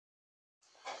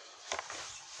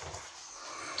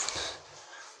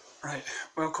Right,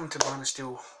 welcome to Man of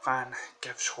Steel Fan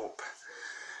Gives Hope,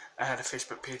 the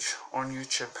Facebook page on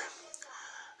YouTube.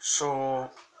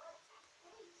 So,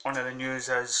 one of the news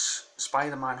is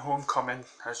Spiderman Homecoming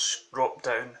has dropped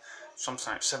down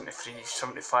something like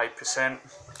 73-75%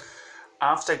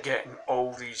 after getting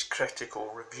all these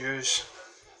critical reviews.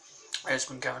 It's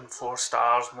been given 4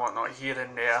 stars and whatnot here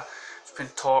and there. It's been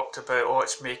talked about, oh,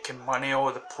 it's making money,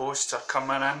 all the posts are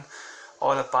coming in,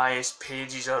 all the biased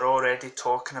pages are already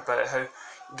talking about how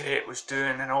great it was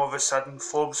doing, and all of a sudden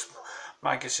Forbes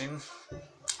magazine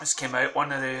has came out.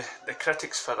 One of the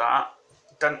critics for that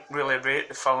didn't really rate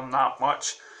the film that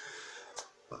much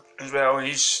as well.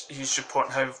 He's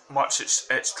reporting how much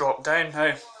it's dropped down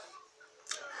now.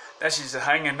 This is the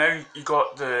thing, and now you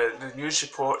got the news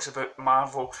reports about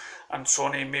Marvel and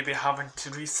Sony maybe having to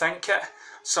rethink it.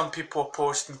 Some people are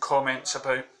posting comments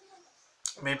about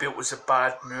maybe it was a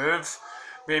bad move,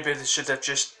 maybe they should have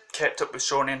just kept up with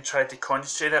Sony and tried to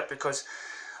concentrate it, because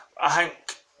I think,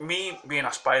 me being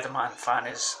a Spider-Man fan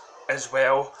as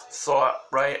well, thought,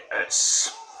 right,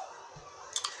 it's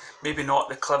maybe not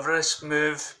the cleverest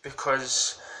move,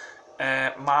 because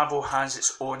Marvel has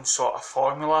its own sort of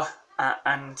formula,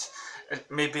 and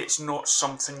maybe it's not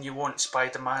something you want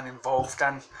Spider-Man involved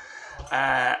in.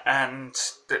 And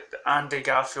Andy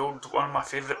Garfield, one of my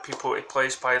favourite people to play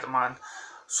Spider-Man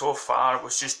so far,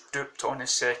 was just duped on his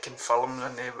second film,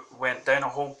 and they went down a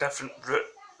whole different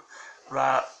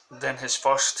route than his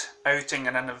first outing,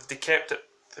 and then if they kept it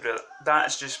through, that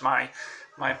is just my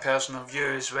personal view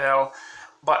as well.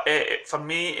 But for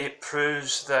me, it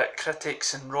proves that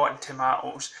critics and Rotten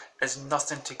Tomatoes is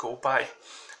nothing to go by,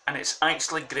 and it's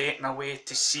actually great in a way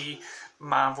to see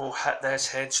Marvel hit this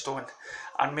headstone,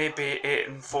 and maybe it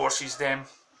enforces them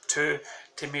to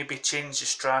maybe change the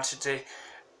strategy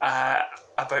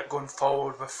about going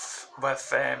forward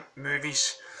with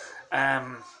movies.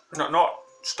 Not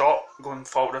stop going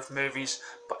forward with movies,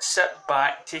 but sit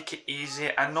back, take it easy,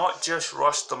 and not just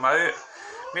rush them out.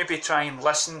 Maybe try and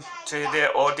listen to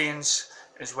the audience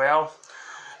as well.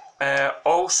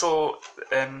 Also,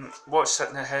 what's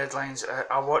in the headlines?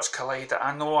 I watched Collider.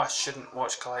 I know I shouldn't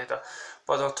watch Collider,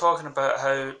 but they're talking about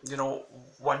how, you know,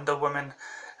 Wonder Woman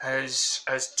has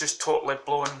just totally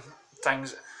blown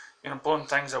things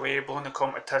away, blown the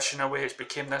competition away. It's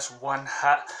became this one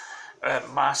hit,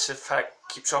 massive hit.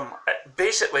 Keeps on.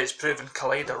 Basically, it's proven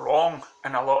Collider wrong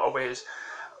in a lot of ways.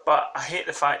 But I hate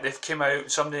the fact they've came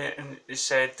out. Somebody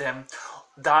said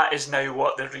that is now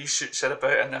what the reshoots are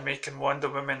about, and they're making Wonder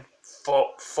Woman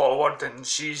forward, and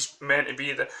she's meant to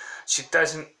be she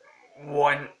doesn't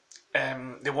want.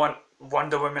 They want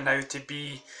Wonder Woman now to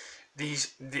be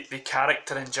the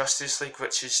character in Justice League,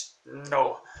 which is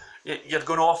no. You're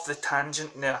going off the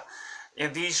tangent there.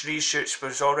 These reshoots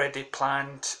was already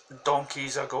planned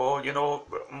donkeys ago. You know,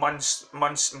 months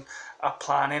of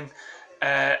planning.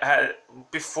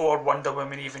 Before Wonder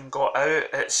Woman even got out.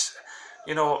 It's,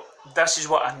 you know, this is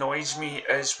what annoys me,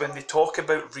 is when they talk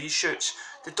about reshoots,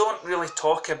 they don't really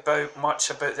talk about much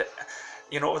about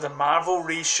the Marvel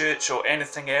reshoots or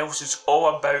anything else. It's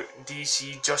all about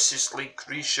DC Justice League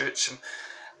reshoots,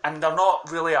 and they're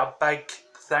not really a big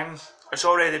thing. It's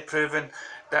already proven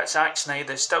that Zack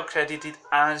Snyder is still credited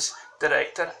as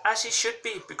director, as he should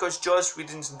be, because Joss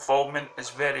Whedon's involvement is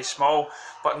very small.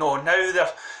 But no,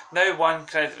 now one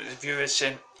credit review is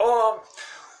saying, oh,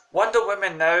 Wonder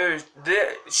Woman now,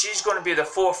 she's going to be the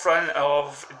forefront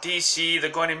of DC. They're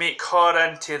going to make her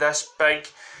into this big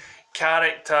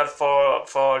character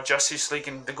for Justice League,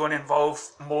 and they're going to involve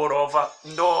more of her.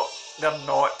 No, they're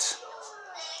not.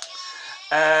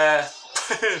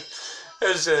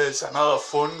 There's another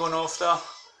phone going off there.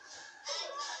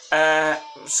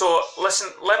 So listen,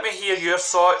 let me hear your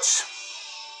thoughts.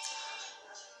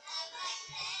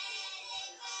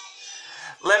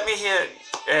 Let me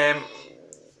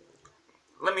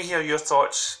hear your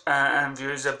thoughts and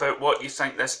views about what you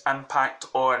think this impact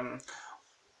on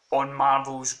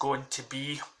Marvel's going to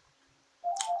be.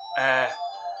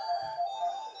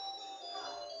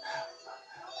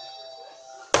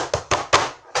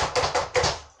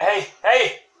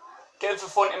 Hey, give the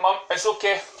phone to Mum. It's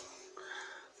okay.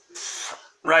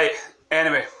 Right,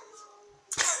 anyway,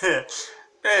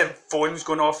 phones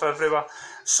going off everywhere.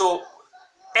 So,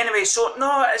 anyway,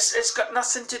 no, it's got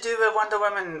nothing to do with Wonder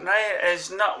Woman, right? It's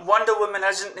not, Wonder Woman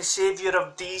isn't the saviour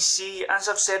of DC. As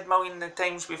I've said a million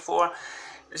times before,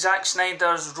 Zack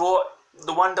Snyder's wrote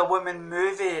the Wonder Woman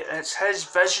movie. It's his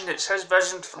vision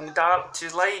from dark to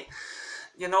light,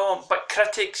 you know. But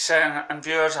critics and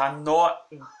viewers are not.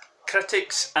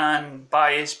 Critics and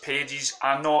biased pages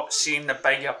are not seeing the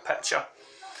bigger picture.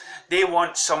 They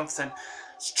want something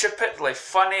stupidly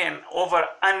funny and over,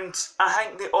 and I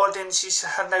think the audiences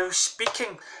are now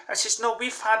speaking. I says, no,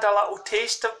 we've had a little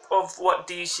taste of what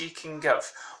DC can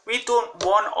give. We don't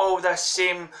want all this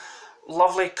same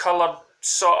lovely coloured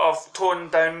sort of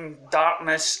toned down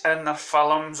darkness in their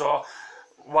films, or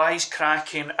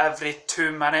wisecracking every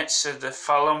 2 minutes of the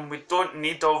film. We don't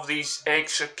need all these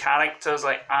extra characters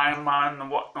like Iron Man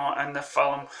and whatnot in the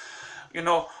film. You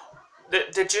know,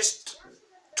 they just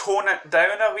tone it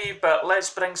down a wee bit. Let's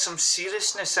bring some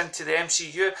seriousness into the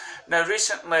MCU. Now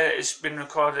recently it's been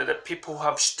recorded that people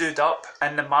have stood up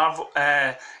in the Marvel,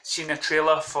 seen a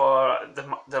trailer for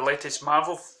the latest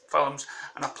Marvel films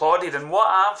and applauded, and what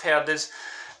I've heard is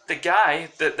the guy,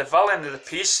 the villain of the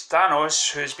piece,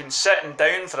 Thanos, who's been sitting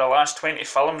down for the last 20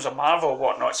 films of Marvel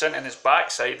whatnot, sitting in his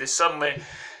backside, is suddenly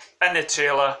in the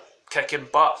trailer kicking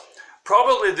butt.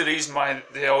 Probably the reason why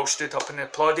they all stood up and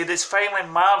applauded is finally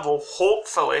Marvel,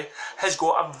 hopefully, has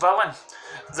got a villain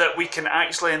that we can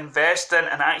actually invest in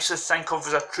and actually think of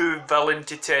as a true villain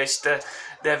to test the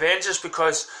Avengers,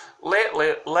 because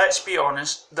lately, let's be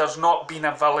honest, there's not been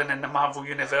a villain in the Marvel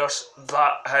Universe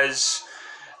that has,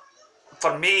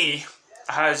 for me,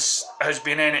 has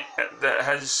been any, that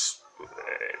has,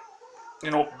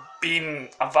 you know, been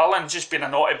a villain, just being a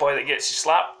naughty boy that gets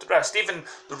slapped wrist. Even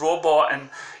the robot in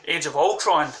Age of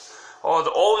Ultron, or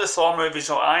all the Thor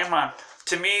movies, or Iron Man.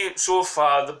 To me, so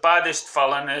far, the baddest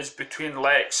villain is between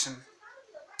Lex and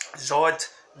Zod.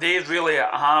 They really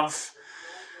have.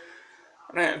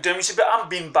 But I'm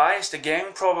being biased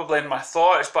again, probably in my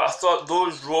thoughts, but I thought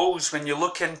those roles, when you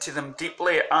look into them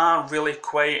deeply, are really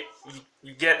quite.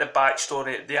 You get the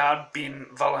backstory. They are being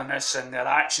villainous, and their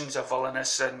actions are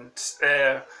villainous, and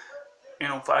you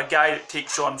know, for a guy that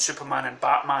takes on Superman and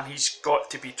Batman, he's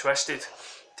got to be twisted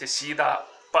to see that.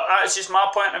 But that's just my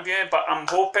point of view. But I'm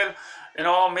hoping, you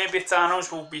know, maybe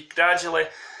Thanos will be gradually.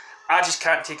 I just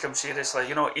can't take him seriously.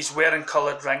 You know, he's wearing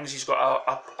coloured rings. He's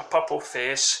got a purple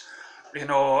face. You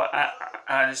know,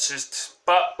 and it's just.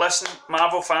 But listen,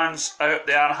 Marvel fans out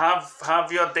there,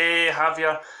 have your day.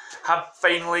 Have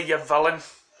finally your villain.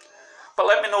 But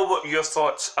let me know what your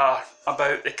thoughts are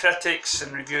about the critics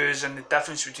and reviews and the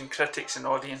difference between critics and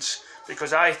audience,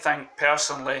 because I think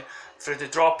personally, through the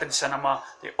drop in cinema,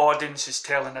 the audience is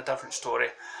telling a different story,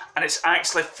 and it's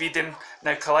actually feeding.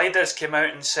 Now Collider's came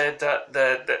out and said that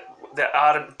there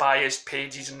aren't biased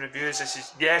pages and reviews. I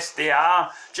says, yes, they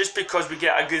are. Just because we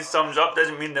get a good thumbs up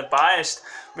doesn't mean they're biased.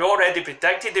 We already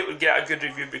predicted it would get a good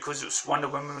review because it was Wonder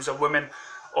Woman was a women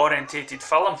orientated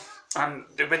film, and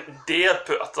they wouldn't dare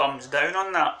put a thumbs down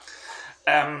on that.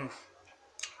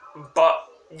 But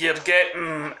you're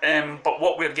getting, but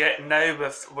what we're getting now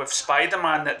with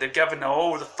Spider-Man, that they're giving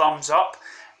all the thumbs up,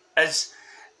 is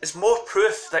more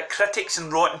proof that critics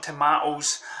and Rotten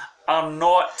Tomatoes are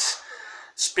not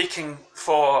speaking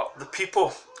for the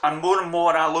people. And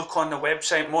more I look on the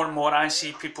website, more and more I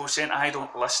see people saying, I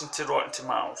don't listen to Rotten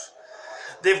Tomatoes.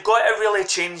 They've got to really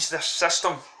change their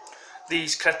system,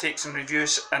 these critics and review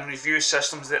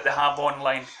systems that they have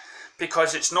online,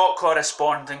 because it's not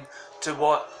corresponding to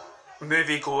what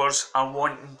moviegoers are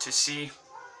wanting to see.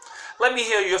 Let me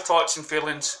hear your thoughts and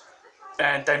feelings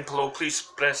down below. Please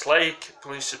press like,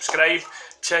 please subscribe,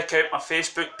 check out my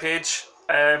Facebook page,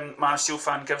 Man of Steel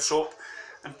Fan Gives Hope,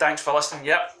 and thanks for listening.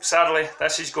 Yep, sadly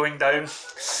this is going down.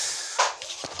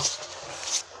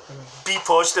 Be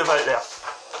positive out there.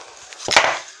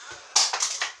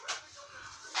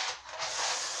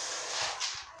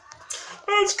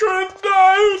 It's going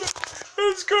down!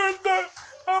 It's going down!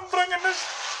 I'm bringing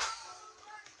this...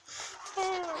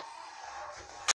 Oh.